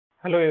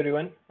Hello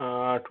everyone.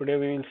 Today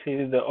we will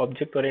see the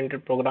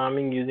object-oriented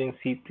programming using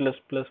C++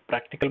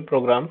 practical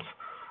programs.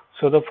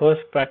 So the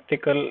first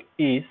practical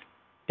is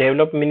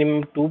develop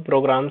minimum two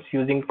programs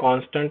using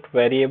constant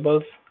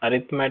variables,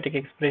 arithmetic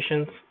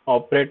expressions,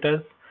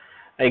 operators,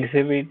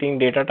 exhibiting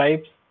data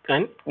types,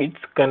 and its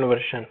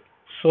conversion.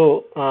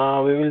 So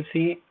we will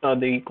see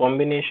the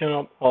combination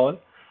of all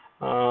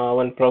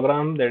one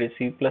program, that is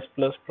C++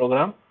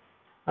 program,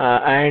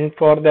 and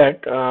for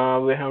that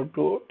we have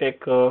to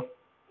take a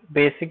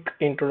basic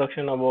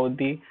introduction about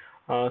the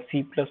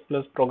C++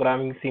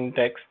 programming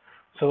syntax.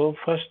 So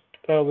first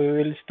we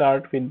will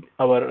start with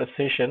our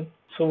session.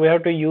 So we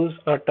have to use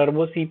a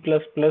Turbo C++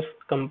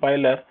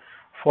 compiler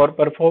for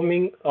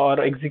performing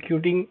or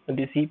executing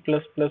the C++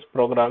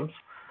 programs.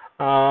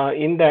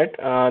 In that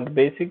the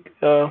basic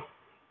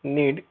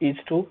need is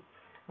to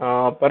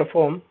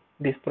perform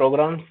these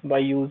programs by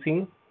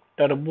using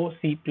Turbo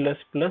C++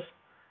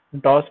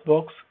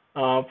 DOSBox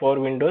for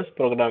Windows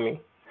programming.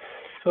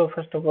 So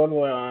first of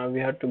all, we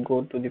have to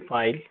go to the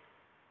file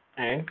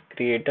and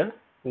create a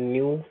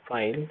new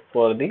file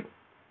for the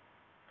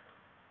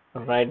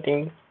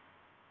writing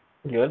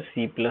your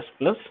C++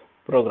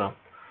 program.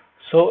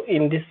 So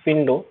in this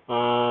window,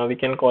 we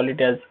can call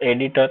it as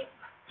editor.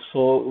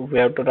 So we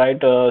have to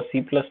write a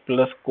C++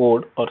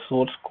 code or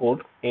source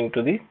code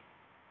into the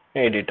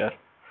editor.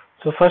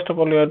 So first of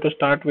all, we have to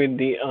start with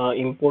the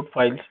import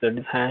files, that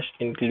is hash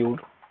include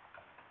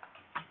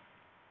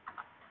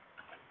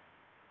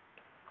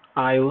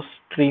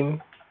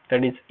iostream,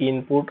 that is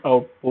input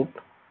output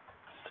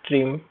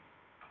stream.h.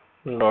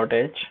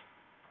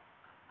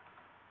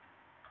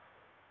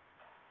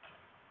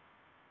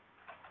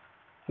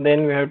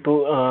 Then we have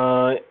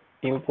to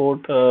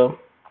import or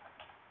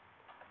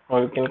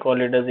you can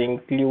call it as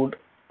include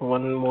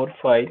one more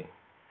file,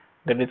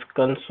 that is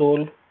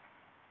console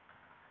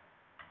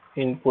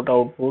input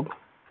output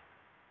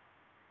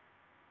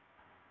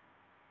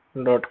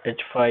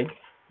 .h file.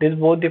 These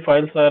both the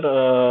files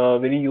are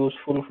very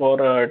useful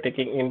for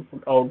taking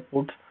input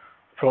outputs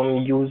from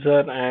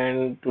user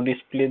and to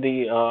display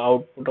the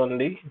output on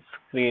the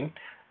screen,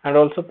 and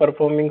also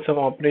performing some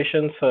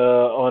operations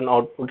on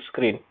output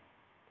screen.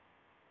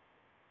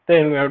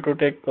 Then we have to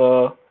take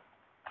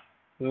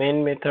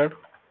main method.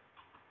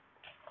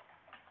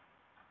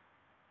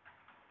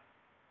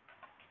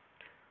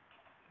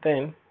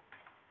 Then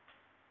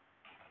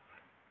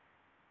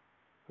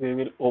we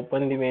will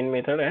open the main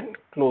method and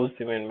close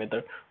the main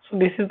method. So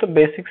this is the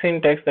basic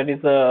syntax, that is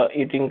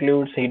it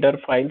includes header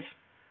files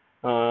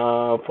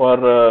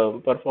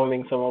for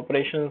performing some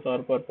operations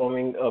or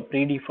performing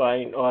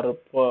predefined or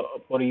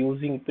for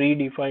using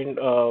predefined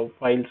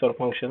files or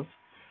functions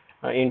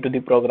into the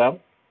program.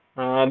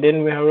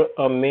 Then we have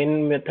a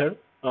main method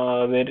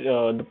where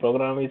the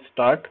program is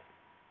start,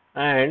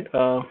 and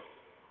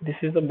this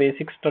is the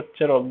basic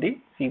structure of the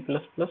C++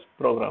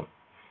 program.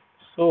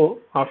 So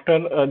after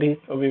this,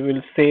 we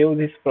will save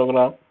this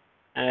program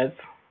as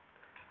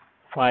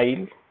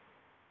file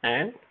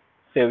and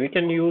save. We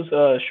can use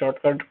a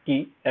shortcut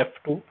key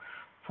F2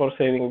 for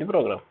saving the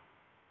program.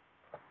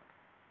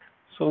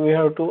 So we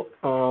have to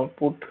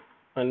put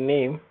a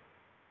name,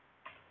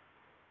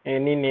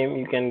 any name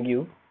you can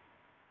give.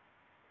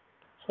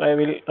 So I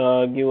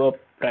will give a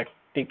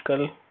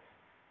practical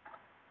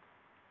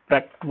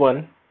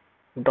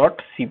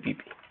pract1.cpp.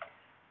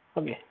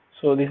 Okay,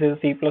 so this is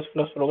C++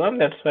 program,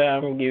 that's why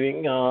I'm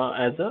giving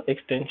as a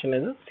extension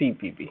as a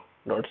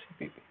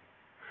cpp.cpp.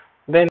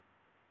 Then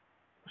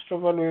first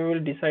of all, we will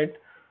decide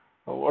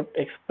what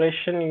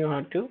expression you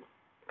have to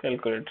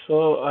calculate.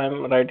 So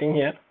I'm writing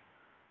here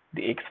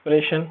the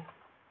expression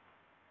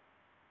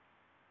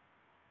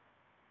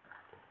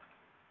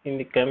in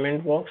the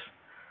comment box,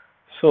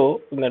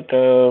 so that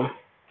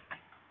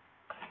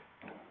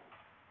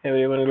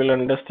everyone will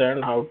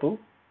understand how to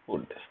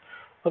put this.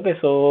 Okay,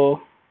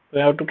 so we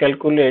have to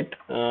calculate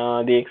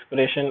the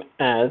expression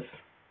as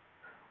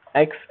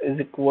x is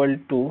equal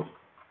to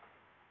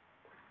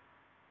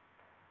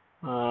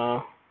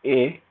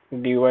a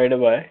divided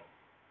by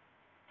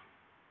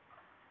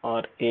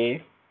or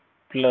a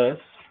plus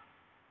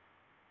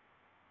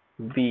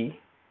b.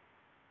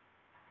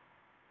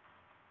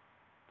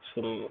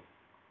 Some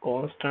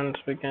constants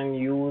we can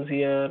use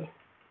here.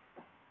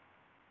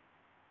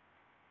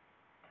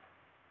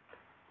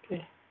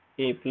 Okay,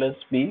 a plus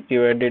b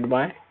divided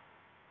by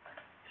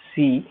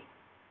c.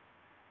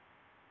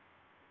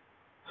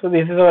 So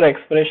this is our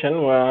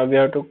expression. We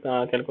have to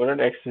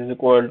calculate x is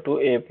equal to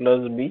a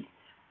plus b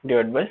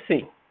divided by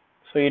c.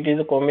 So it is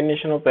a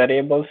combination of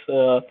variables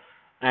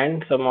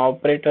and some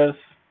operators.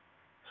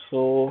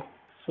 So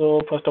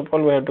first of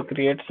all, we have to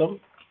create some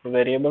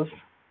variables,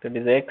 that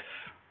is x,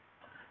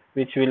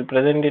 which will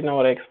present in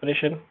our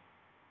expression.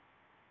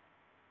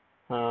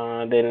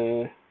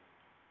 Then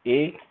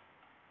a,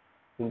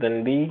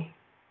 then b,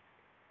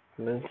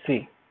 then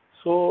c.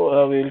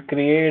 So we will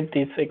create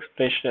this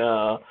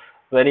expression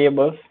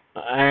variables,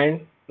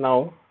 and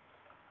now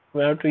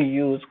we have to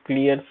use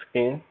clear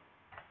screen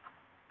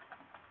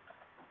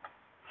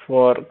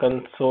for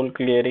console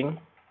clearing.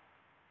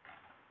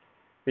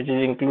 which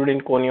is included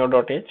in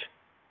conio.h.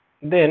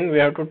 Then we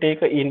have to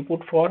take an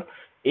input for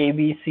A,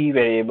 B, C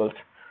variables.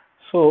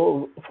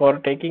 So for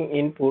taking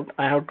input,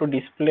 I have to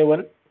display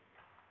one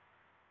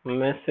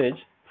message.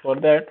 For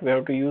that, we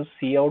have to use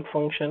cout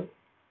function.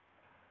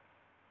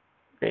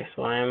 Okay,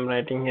 so I am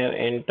writing here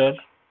enter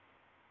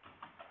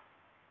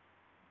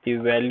the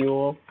value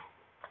of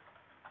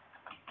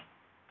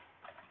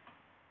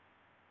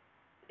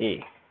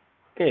A.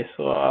 Okay,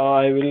 so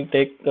I will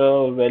take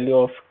the value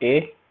of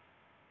A.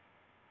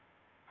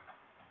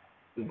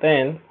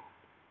 Then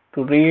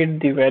to read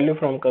the value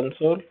from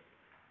console,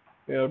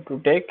 we have to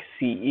take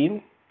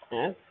cin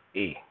as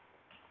A.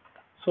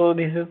 So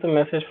this is the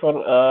message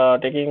for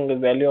taking the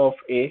value of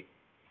A.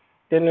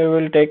 Then we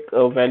will take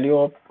a value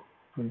of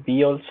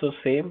B also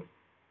same.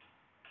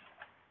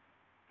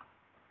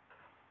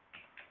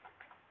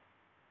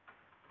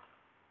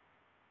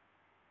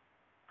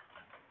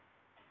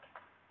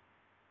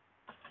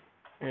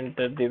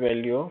 Enter the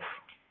value of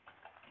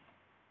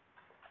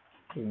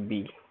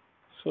B.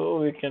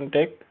 So we can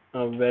take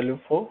a value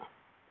for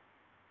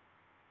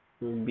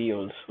B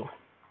also.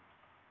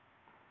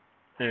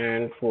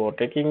 And for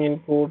taking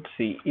input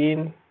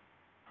cin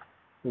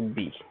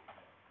B.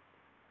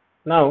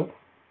 Now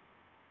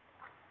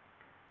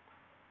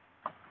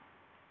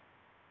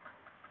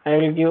I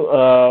will give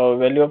a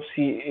value of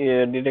C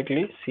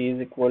directly. C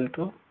is equal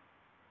to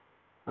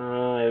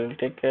I will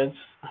take as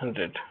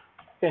 100.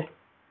 Okay.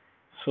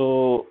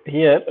 So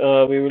here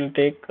we will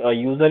take a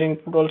user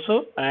input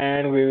also,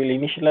 and we will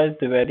initialize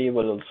the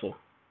variable also.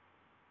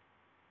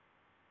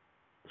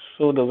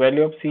 So the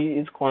value of C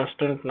is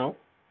constant now.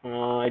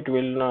 It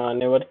will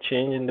never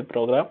change in the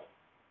program.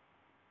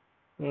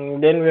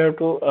 Then we have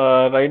to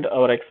write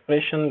our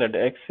expression that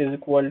x is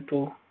equal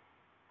to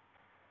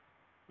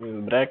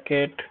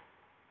bracket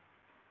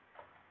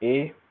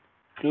A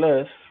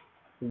plus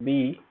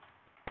B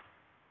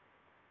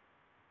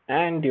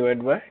and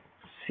divide by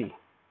C.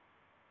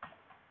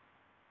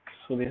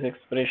 So this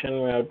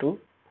expression we have to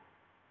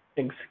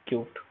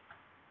execute.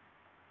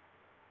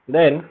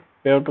 Then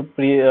we have to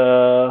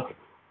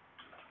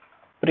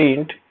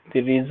print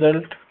the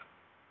result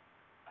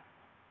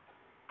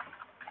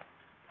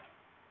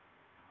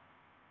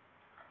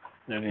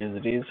that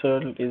is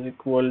result is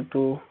equal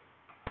to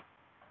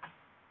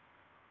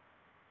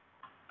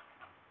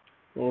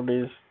what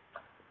is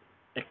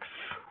x.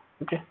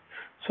 Okay,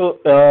 so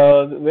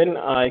when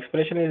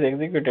expression is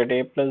executed,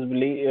 A plus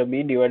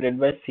B divided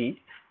by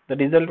C, the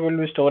result will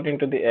be stored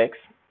into the x.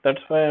 That's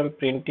why I'm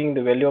printing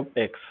the value of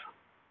x.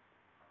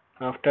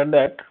 After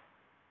that,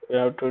 we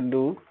have to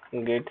do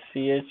get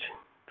ch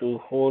to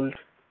hold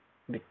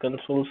the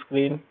console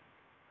screen,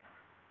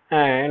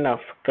 and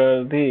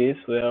after this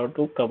we have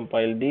to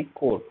compile the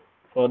code.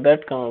 For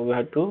that we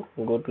have to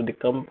go to the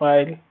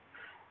compile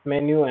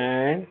menu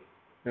and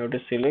we have to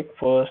select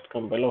first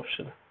compile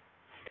option.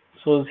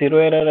 So 0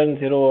 error and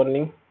 0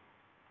 warning.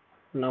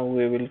 Now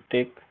we will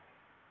take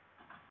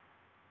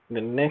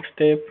the next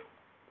step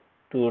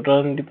to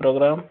run the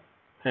program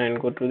and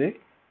go to the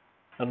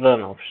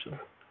run option.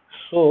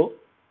 So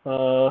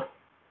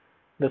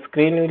the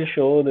screen will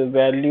show the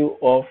value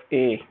of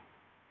A.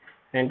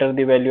 Enter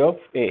the value of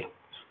A.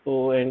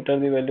 So enter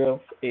the value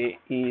of A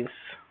is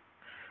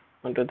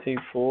 1 2 3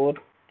 4.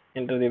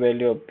 Enter the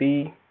value of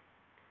B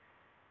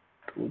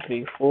 2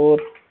 3 4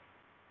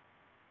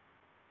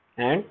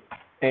 and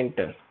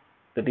enter.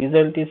 The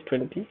result is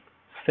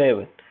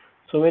 27.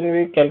 So when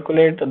we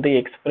calculate the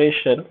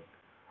expression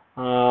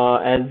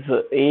as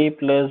A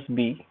plus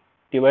B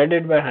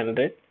divided by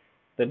 100,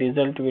 the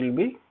result will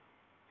be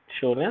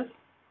shown as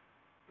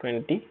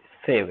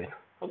 27.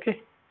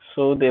 Okay,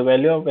 so the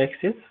value of x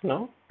is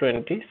now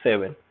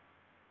 27.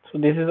 So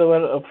this is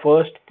our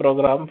first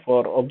program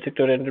for object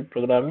oriented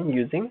programming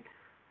using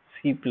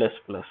C++.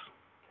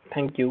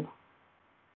 Thank you.